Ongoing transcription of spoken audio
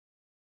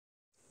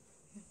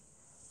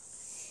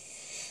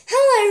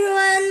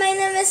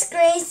is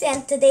Grace,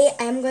 and today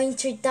I'm going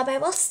to read the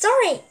Bible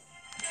story.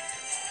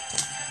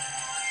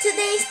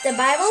 Today's the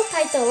Bible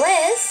title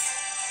is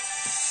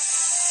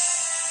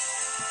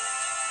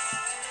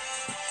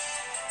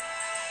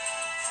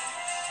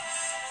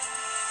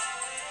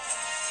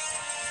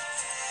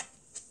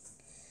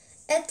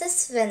It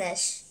is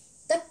finished.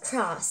 The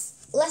cross.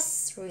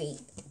 Let's read.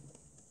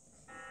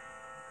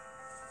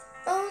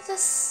 Oh, the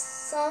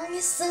song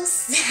is so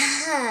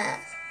sad.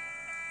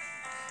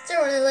 The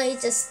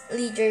religious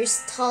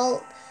leaders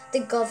told the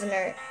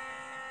governor,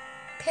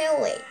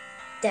 Pilate,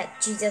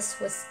 that Jesus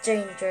was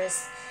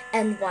dangerous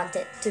and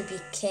wanted to be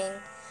king.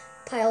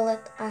 Pilate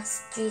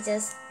asked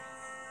Jesus,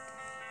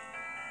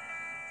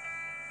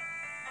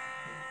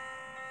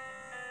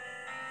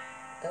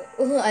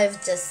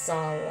 I've just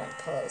saw one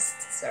post,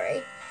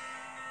 sorry.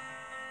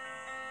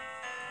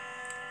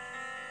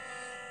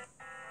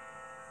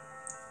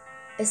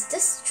 Is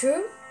this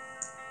true?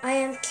 I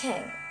am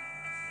king.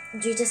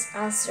 Jesus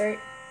answered,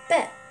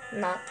 but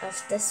not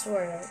of this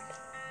world.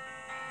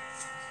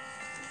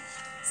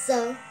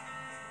 So,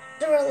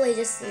 the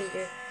religious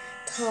leader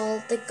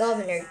told the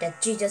governor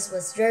that Jesus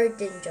was very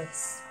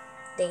dangerous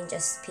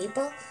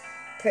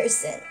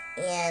person,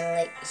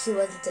 and he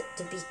wanted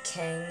to be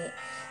king.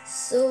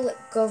 So the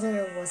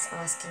governor was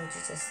asking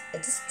Jesus,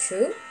 is this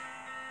true?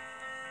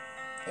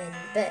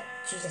 But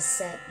Jesus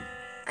said,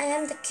 I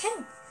am the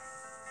king,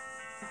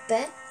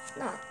 but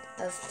not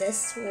of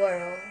this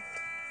world.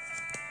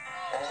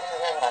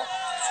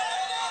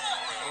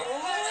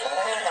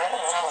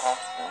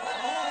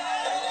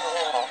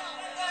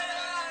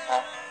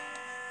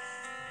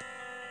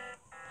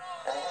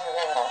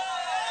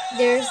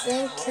 They're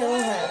saying kill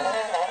him.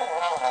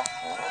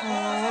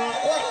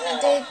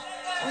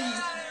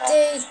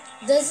 They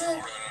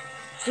doesn't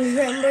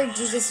remember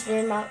Jesus'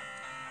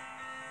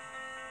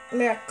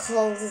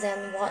 miracles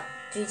and what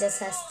Jesus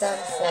has done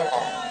for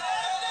them.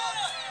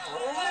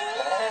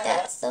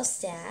 That's so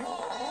sad.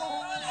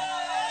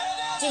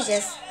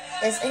 Jesus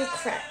is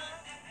incorrect,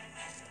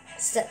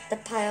 said the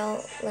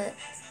Pilate.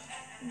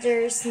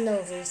 There's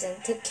no reason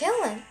to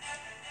kill him.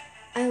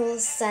 I will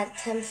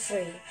set him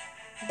free.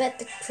 But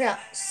the crowd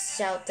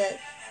shouted,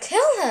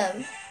 kill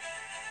him!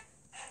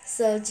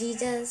 So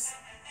Jesus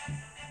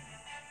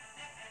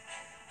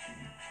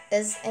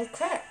is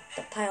incorrect,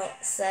 the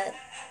Pilate said.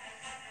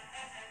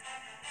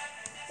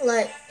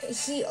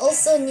 He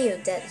also knew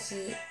that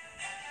he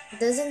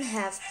doesn't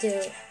have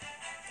to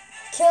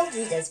kill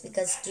Jesus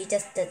because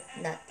Jesus did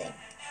nothing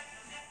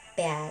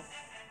bad.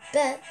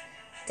 But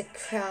the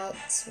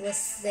crowds was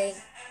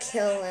saying,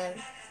 kill him,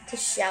 to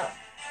shout.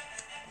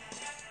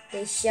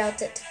 They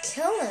shouted to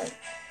kill him.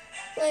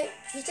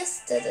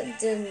 Jesus didn't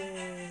do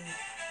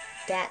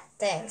bad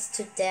things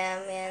to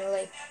them,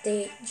 and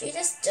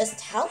Jesus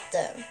just helped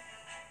them.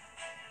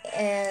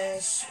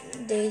 And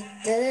they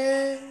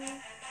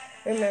didn't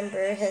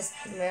remember his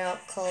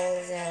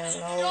miracles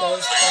and all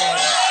those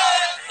things.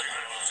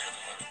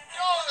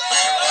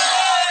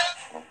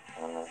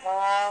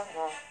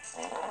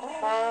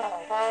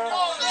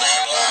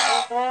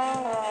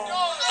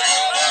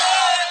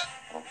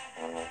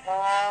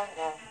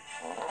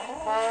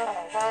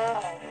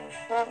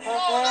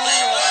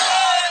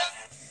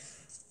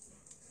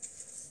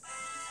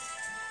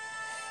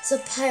 So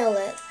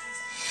Pilate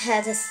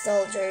had his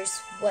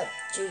soldiers whip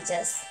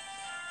Jesus.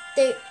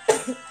 They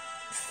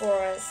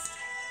forced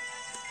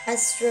a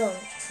strong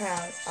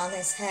crown on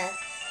his head.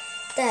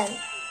 Then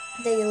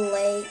they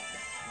laid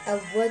a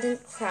wooden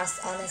cross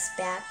on his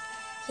back.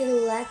 He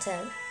led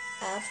him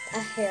up a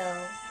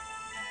hill.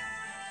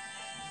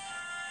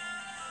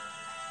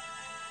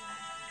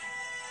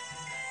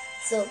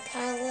 So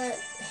Pilate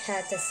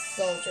had his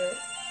soldier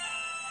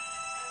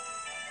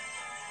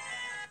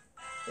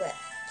whip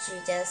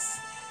Jesus.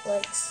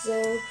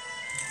 So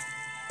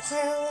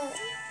Pilate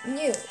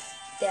knew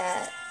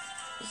that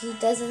he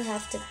doesn't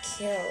have to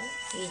kill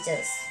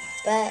Jesus,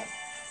 but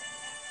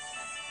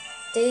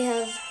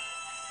the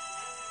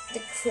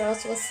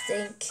cross was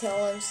saying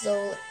kill him,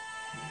 so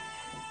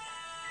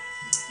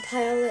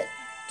Pilate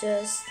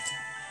just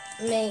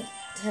made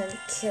him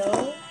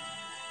kill.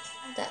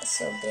 That's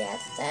so bad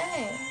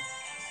thing.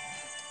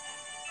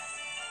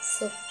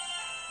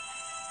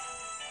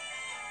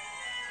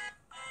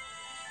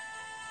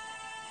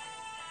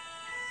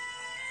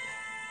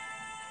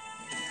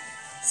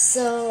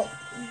 So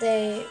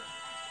they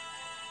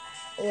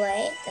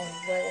laid a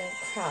wooden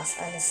cross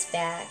on his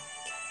back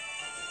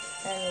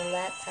and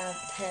led up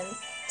him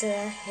to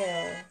a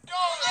hill.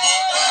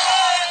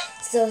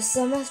 So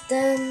some of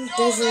them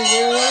doesn't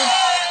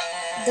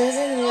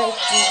like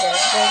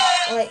Jesus,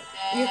 but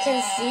you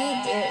can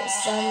see there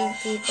some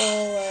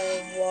people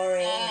are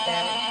worrying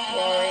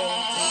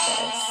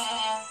Jesus.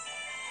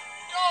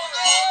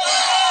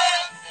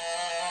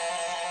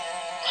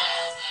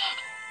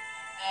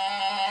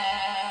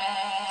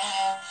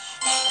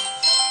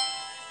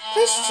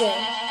 Christian,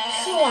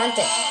 who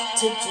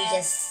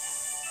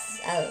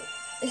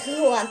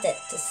wanted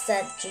to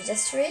set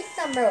Jesus free?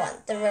 Number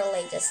 1, the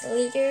religious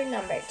leader.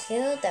 Number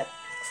 2, the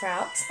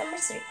crowds. Number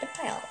 3, the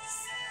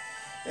pilots.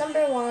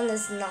 number 1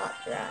 is not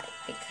right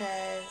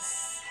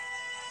because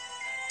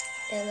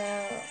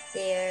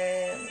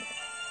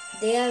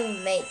they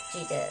have made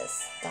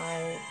Jesus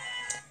die.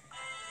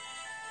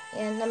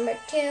 And number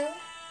 2,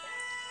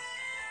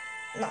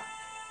 not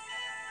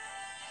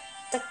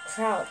the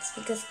crowds,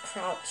 because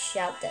crowds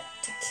shouted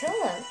to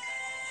kill him.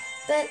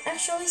 But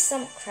actually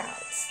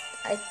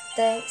I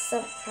think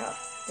some crowds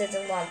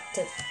didn't want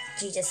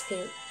Jesus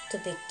to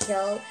be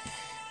killed.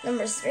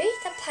 Number 3,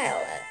 the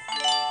pilot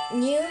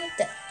knew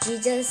that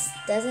Jesus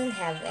doesn't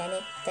have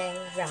anything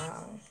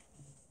wrong.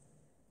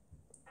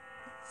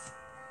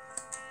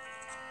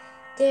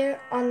 There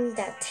on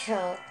that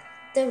hill,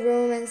 the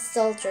Roman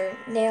soldier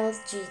nailed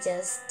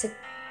Jesus to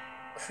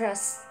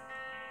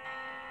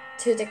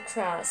the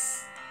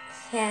cross,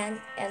 hand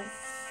and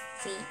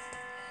feet.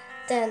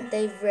 Then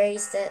they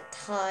raised it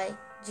high.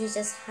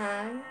 Jesus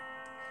hung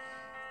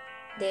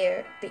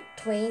there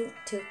between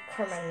 2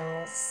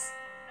 criminals.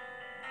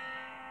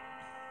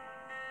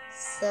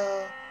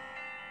 So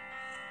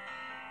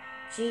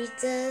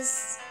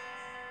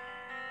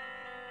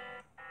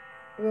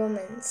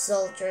Roman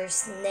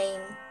soldiers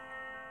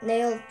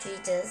nailed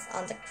Jesus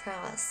on the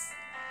cross,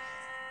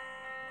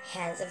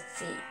 hands and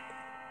feet.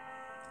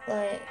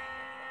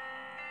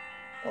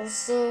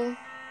 Also,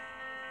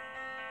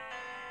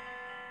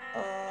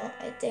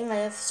 I think I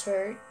have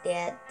heard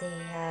that they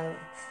have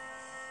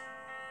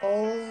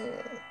all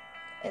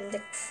in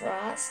the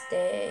cross,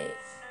 they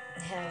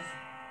have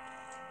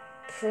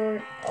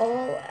poured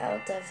all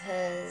out of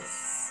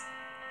his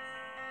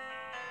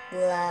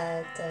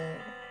blood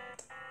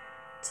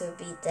to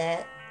be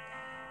dead.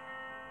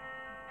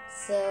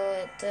 So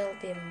it will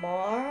be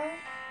more,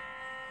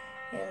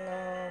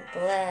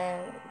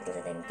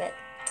 bleeding, but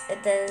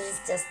it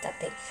is just a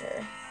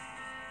picture.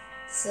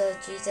 So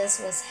Jesus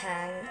was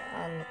hanged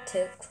on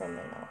 2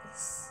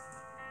 criminals.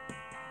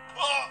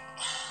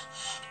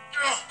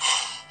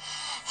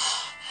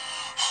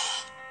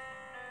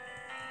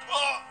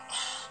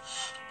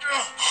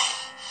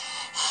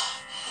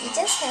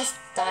 Jesus has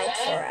died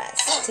for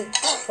us to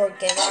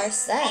forgive our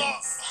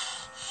sins.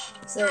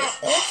 So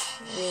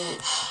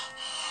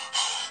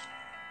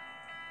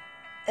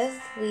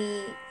if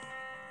we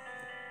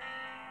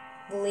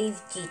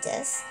believe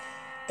Jesus,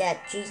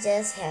 that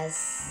Jesus has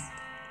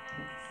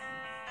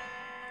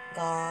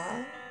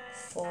died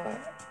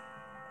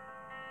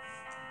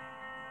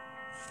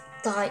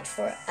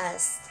for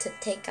us to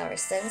take our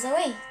sins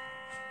away.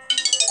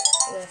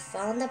 We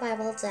found the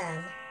Bible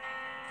Jam.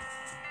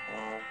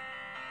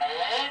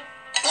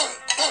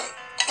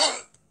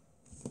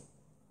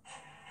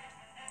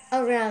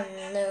 Around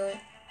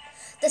noon,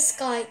 the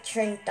sky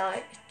turned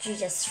dark.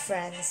 Jesus'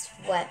 friends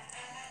wept.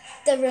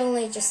 The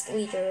religious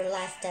leader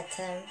laughed at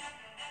him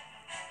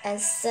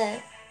and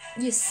said,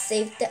 "You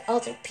saved the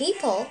other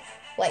people.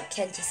 Why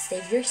can't you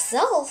save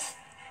yourself?"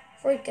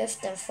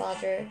 "Forgive them,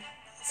 Father,"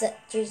 said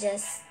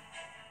Jesus.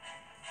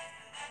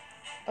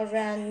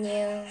 Around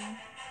noon,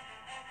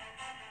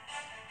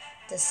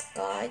 the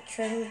sky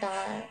turned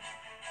dark.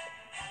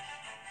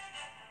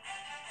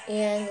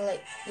 And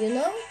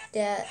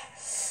that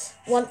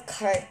one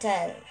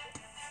curtain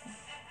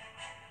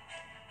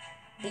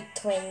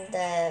between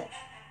the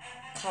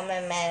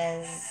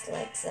commandments,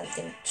 like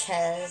something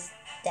chest.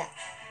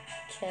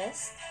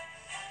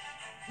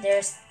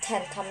 There's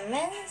 10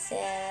 commandments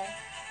and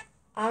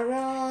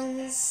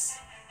Aaron's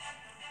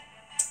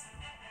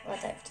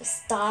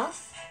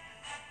staff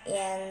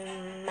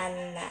and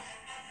manna.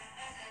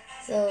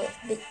 So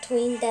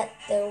between that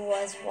there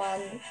was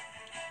one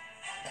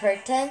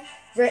curtain,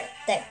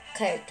 that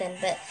curtain,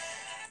 but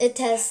it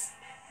has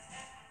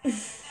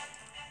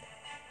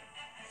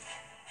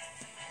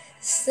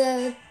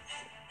so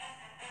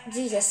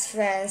Jesus'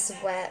 friends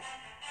wept,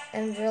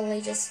 and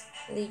religious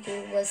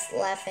leader was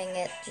laughing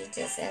at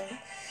Jesus and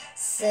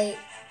say,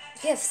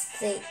 "You have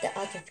saved the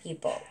other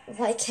people.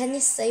 Why can't you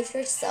save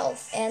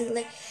yourself?"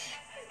 And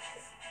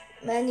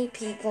many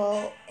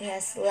people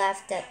has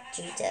laughed at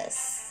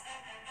Jesus.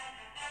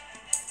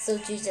 So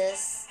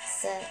Jesus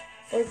said,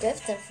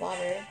 "Forgive them,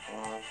 Father.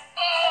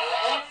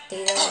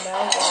 They don't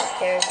know what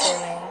they're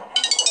doing."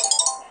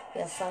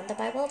 We have found the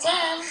Bible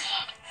Jam.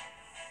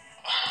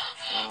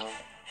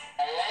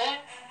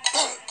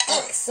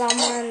 Like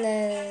someone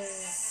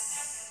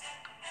is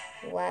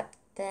weeping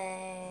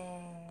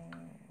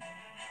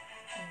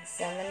and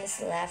someone is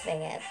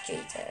laughing at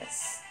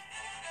Jesus.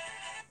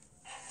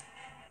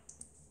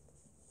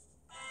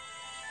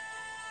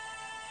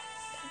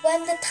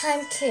 When the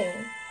time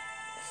came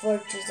for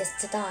Jesus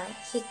to die,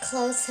 he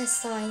closed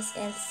his eyes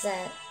and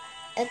said,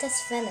 "It is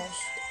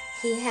finished."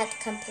 He had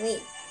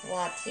completed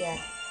what he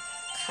had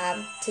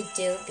come to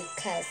do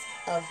because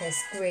of his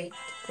great,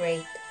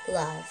 great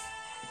love.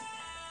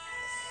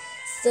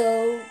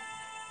 So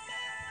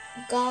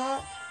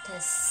God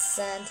has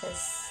sent his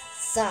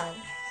Son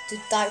to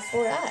die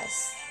for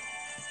us.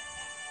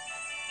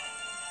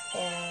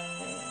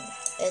 And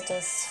it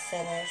was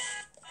finished.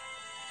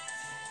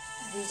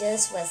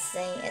 Jesus was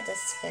saying it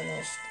is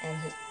finished,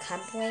 and he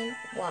complained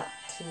what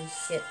he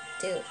should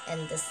do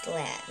in this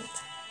land.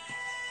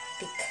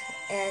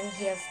 and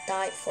he have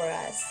died for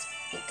us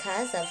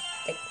because of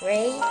the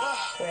great,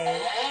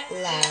 great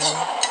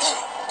love.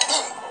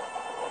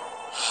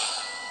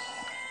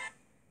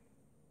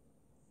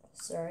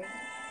 Sorry.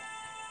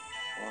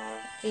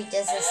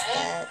 Jesus is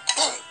dead.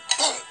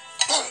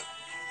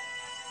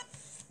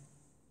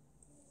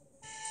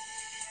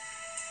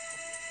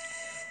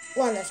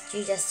 One of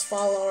Jesus'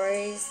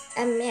 followers,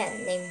 a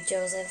man named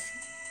Joseph,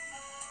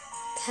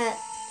 put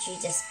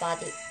Jesus'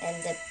 body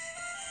in the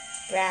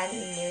brand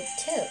new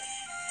tomb.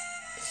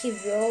 He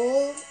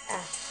rolled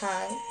a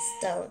hung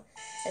stone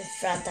in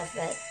front of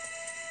it.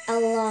 A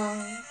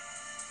long,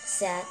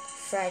 sad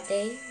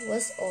Friday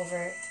was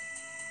over.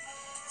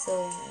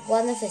 So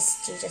one of his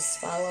Jesus'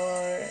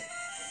 followers,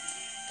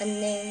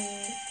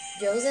 named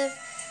Joseph,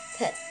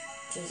 put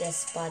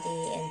Jesus' body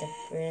in the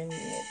brand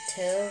new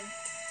tomb.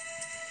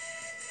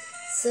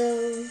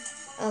 So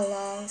a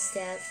long,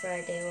 sad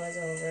Friday was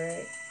over.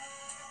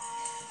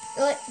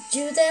 Like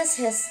Judas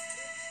has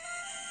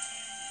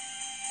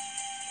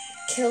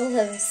killed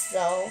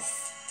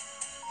himself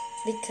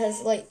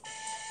because, like,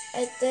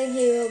 I think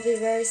he will be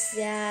very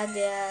sad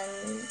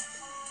and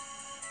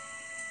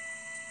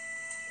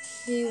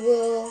he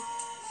will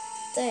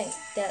think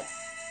that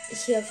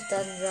he have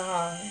done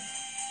wrong.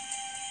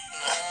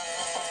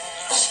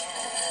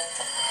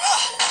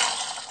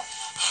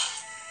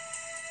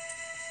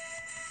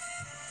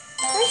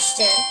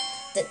 Question: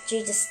 did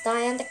Jesus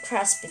die on the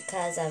cross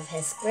because of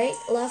his great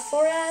love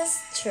for us?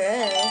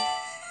 True.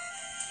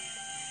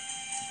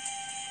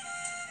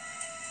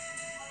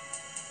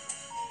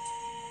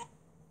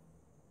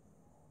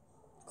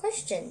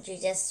 Question: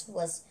 Jesus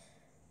was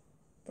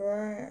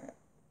born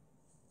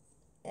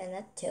in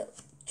a tomb.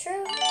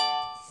 True.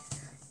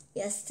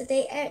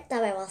 Yesterday I read the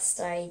Bible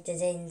story. Did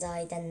you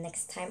enjoy? Then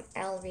next time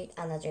I'll read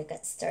another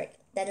good story.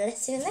 Then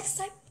let's see you next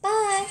time.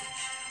 Bye.